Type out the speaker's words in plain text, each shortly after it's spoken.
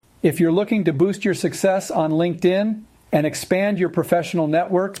If you're looking to boost your success on LinkedIn and expand your professional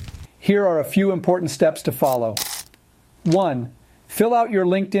network, here are a few important steps to follow. 1. Fill out your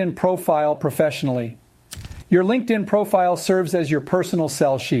LinkedIn profile professionally. Your LinkedIn profile serves as your personal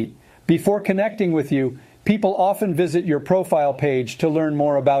sell sheet. Before connecting with you, people often visit your profile page to learn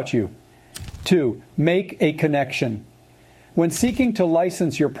more about you. 2. Make a connection. When seeking to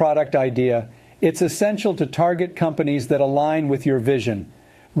license your product idea, it's essential to target companies that align with your vision.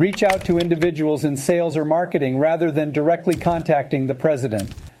 Reach out to individuals in sales or marketing rather than directly contacting the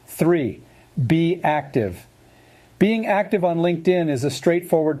president. 3. Be active. Being active on LinkedIn is a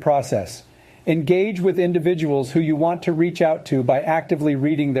straightforward process. Engage with individuals who you want to reach out to by actively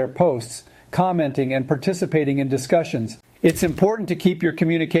reading their posts, commenting, and participating in discussions. It's important to keep your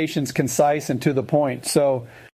communications concise and to the point, so